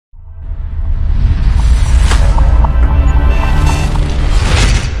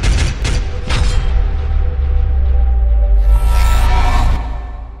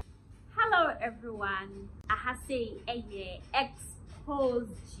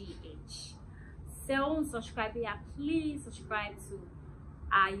Xposed GH. So subscribe here, please subscribe to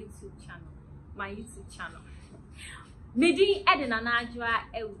our YouTube channel, my YouTube channel. Midi Edina Najwa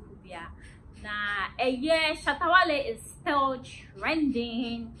Ewubia. Na yeah, Shatta Wale is still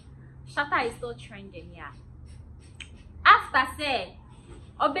trending. Shatta is still trending, yeah. After say,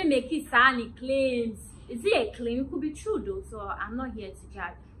 Obe Meki Sani claims, is it a claim? It could be true though, so I'm not here to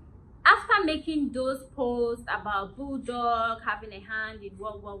judge. After making those posts about Bulldog having a hand in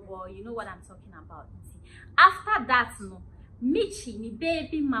World War War, you know what I'm talking about. After that, no, Michy, my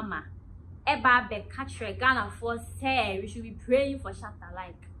baby mama, Eba be catch Ghana for say we should be praying for Shatta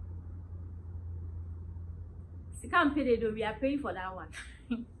like. We are praying for that one.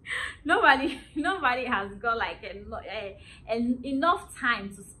 nobody has got like enough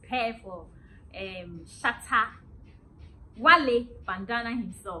time to spare for Shatta Wale bandana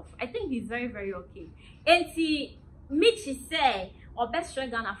himself. I think he's very, very okay. And see, Michy say, or best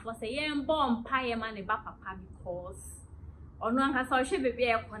Ghana for say, yeah, bomb pie man about papa because or no one has our shape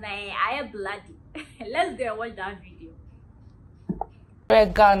baby I am bloody. Let's go and watch that video.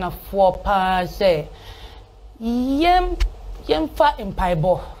 Ghana for pa say yem fa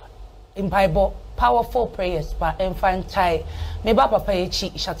impaibo powerful prayers pa infantile me ba papa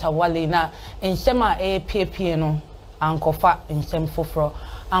echi Shatta Wale na ensema pp no ankofa ensem foforo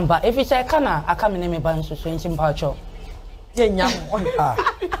amba if you say kana aka me me ban so ensem pacho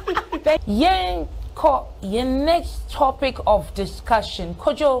yen ko yen next topic of discussion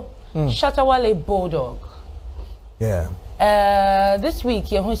kojo Shatta Wale Bulldog. Yeah. This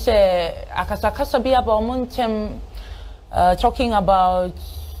week you say akasa be about montem talking about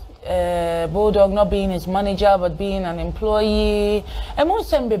Bulldog not being his manager but being an employee. And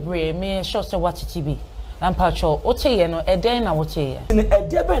montem bebre me sure say what it be. Ampacho ote no eden na wote ye. In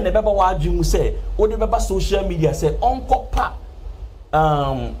ede be ne beba wadwum say odi beba social media say onko pa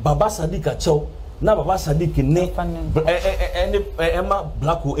Baba Sadiq acho na Baba Sadiq ne Emma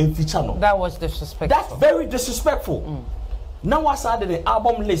Blacko en feature no. That was disrespectful. That's very disrespectful. Now what's out the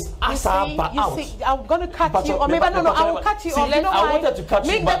album list? I'm gonna cut you, or maybe no, I will cut you. You know I wanted to cut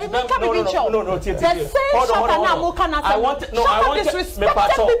you, but no. The same Shatta now cannot. I want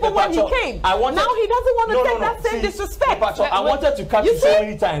disrespected people when he came. Now he doesn't want to take that same disrespect. I wanted to cut you so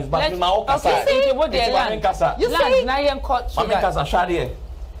many times, but my own casa. You see, now you're caught.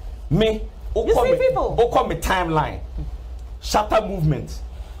 Me, you see people. Call me timeline. Shatta movement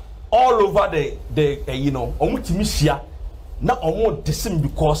all over the you know, omutimisia. Na omo desim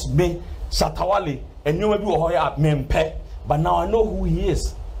because me Shatta Wale and you may be a mempe, but now I know who he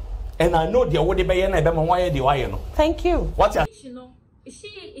is, and I know the award be na be why the why no. Thank you. What's your is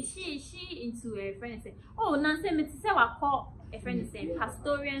she into a friend say, oh Nancy me say wa call a friend say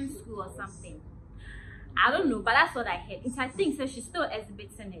pastoral school or something. I don't know, but that's what I heard. I think so she's still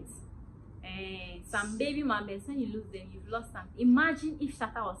exhibiting it. Some baby mama when you lose them, you've lost something. Imagine if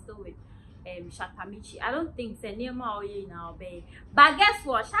Shatta was still with Shatta Michy. I don't think it's near my now, babe. But guess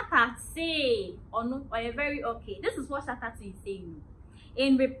what? Shatta say or no, or very okay. This is what Shatta is saying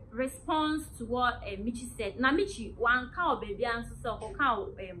in response to what Michy said. Now Michy one cow baby answer so cow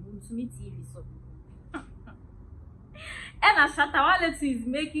to me TV so. And as Shatta Wale is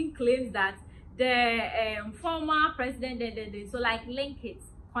making claims that the former president so like link it,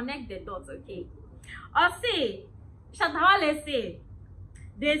 connect the dots, okay? Or say Shatta Wale say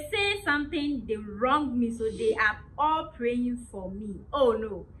they say something, they wrong me, so they are all praying for me. Oh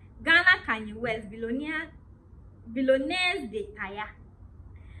no. Ghana Kanye West, billionaires they tire.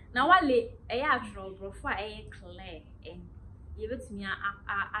 Now Wale, I draw for a clear and give it to me a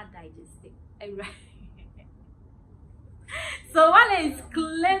digest. So Wale is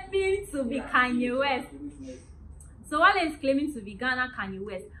claiming to be Kanye West. So Wale is claiming to be Ghana Kanye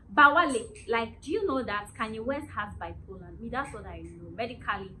West. But Wale, like, do you know that Kanye West has bipolar? Me, that's what I know.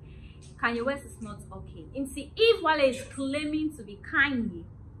 Medically, Kanye West is not okay. And see, if Wale is claiming to be Kanye,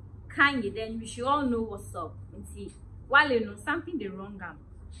 then we should all know what's up. And see, Wale knows something they wrong him.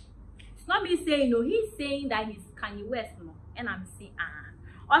 It's not me saying no, he's saying that he's Kanye West, no. And I'm saying,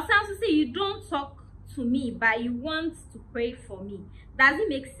 Or sounds to say you don't talk to me, but you want to pray for me. Doesn't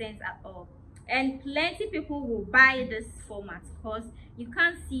make sense at all. And plenty people will buy this format because you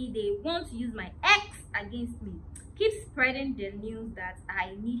can't see they want to use my ex against me. Keep spreading the news that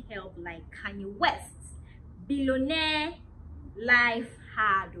I need help like Kanye West. Billionaire life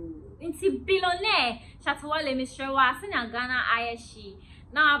hard. Into billionaire Shatta Wale Mr. Wasina Ghana Ayashi.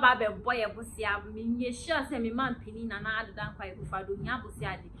 Now about boy busia me sure say me man pini na na adan kwa ifado nya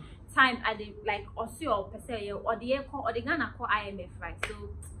busia time at the like osio per se or the echo or the Ghana call IMF right. So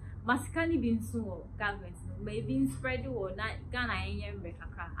Masically being so government, maybe spread or not Ghana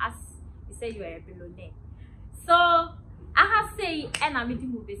as you say you are a billionaire. So I have say and I'm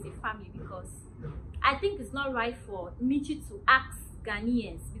meeting with a family because I think it's not right for Michy to ask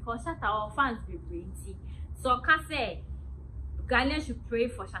Ghanaians because Shatta fans be brainy. So Case Ghanaians should pray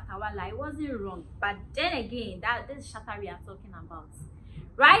for Shatta Wale. It wasn't wrong, but then again, this is Shatta we are talking about.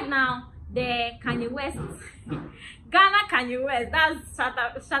 Right now, the Kanye West, Ghana Kanye West, that's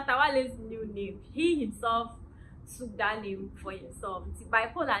Shatta Wale's new name. He himself took that name for himself. It's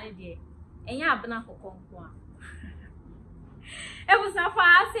bipolar idea. And you have been for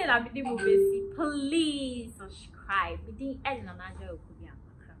please subscribe.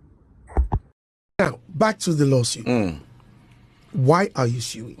 Now, back to the lawsuit. Why are you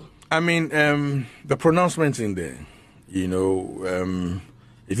suing? I mean, the pronouncements in there, you know,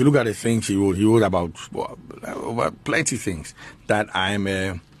 if you look at the things he wrote about plenty of things, that I'm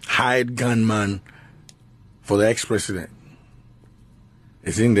a hired gunman for the ex-president.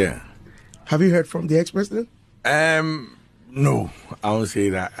 It's in there. Have you heard from the ex-president? No, I won't say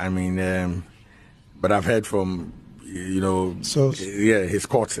that. I mean, but I've heard from, you know, so yeah, his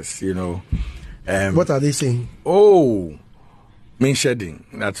Curt Case, you know. What are they saying? Oh, main shedding,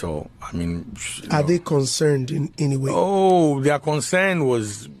 that's all. I mean, are they concerned in any way? Oh, their concern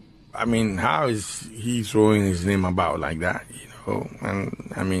was, I mean, how is he throwing his name about like that, you know?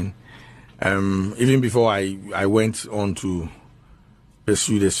 And I mean, even before I went on to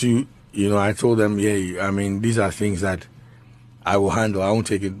pursue the suit, you know, I told them, yeah, I mean, these are things that I will handle. I won't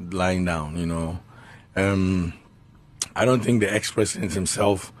take it lying down, you know. I don't think the ex-president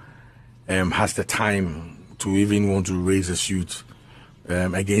himself has the time to even want to raise a suit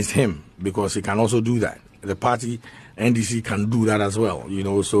against him, because he can also do that. The party, NDC, can do that as well, you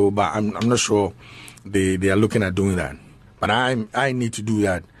know. So, but I'm not sure they are looking at doing that. But I need to do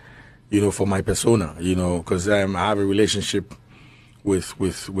that, you know, for my persona, you know, because I have a relationship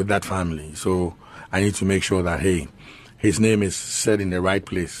with that family. So I need to make sure that, hey, his name is set in the right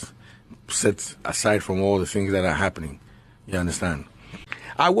place, set aside from all the things that are happening. You understand?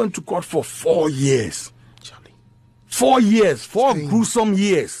 I went to court for 4 years. Charlie. 4 years, four gruesome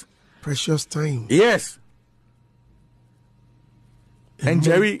years. Precious time. Yes. And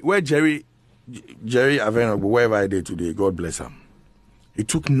Jerry Avena, wherever I did today, God bless him. He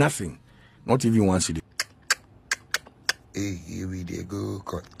took nothing, not even one cedi. Hey, here we dey go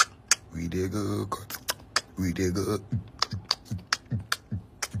cut. We dey go cut. We dey go.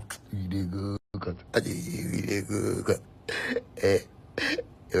 We dey go cut. We dey go cut. Eh,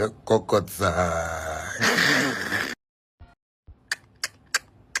 Curt Case.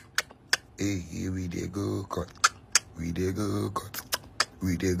 Hey, here we dey go cut. We dey go cut.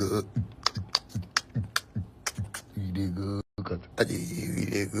 We dey go. We dey go cut. We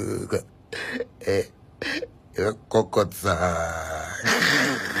dey go cut. Eh. Curt Case.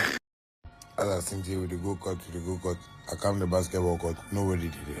 As I think with the go cut, I come the basketball court, nobody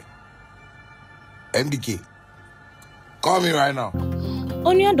did it. MDK, call me right now.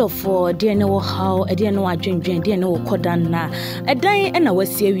 Only for dear no how a dear no adwendwen dear no kodana a dying and a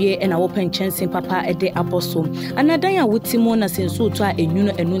wasia and a open chance in papa a day apostle and a dying with Timona since so to a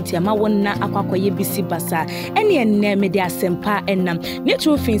nuno and nuntia ma one na aqua bisi basa any and media sempa and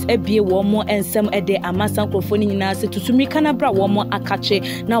natural things a be one more and some a day a mass uncle in us to me canabra one more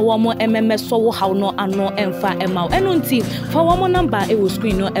akache now one more MMS so how no and no and far and mouth and unti for one more number it will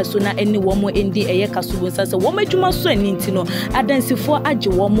screen no as soon as any one more in the air castle as a woman to my son intino I dance for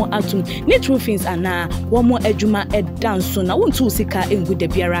one more atum natural things ana one more ejuma e dance so na won't sika engu de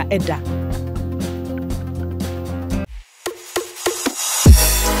biara eda.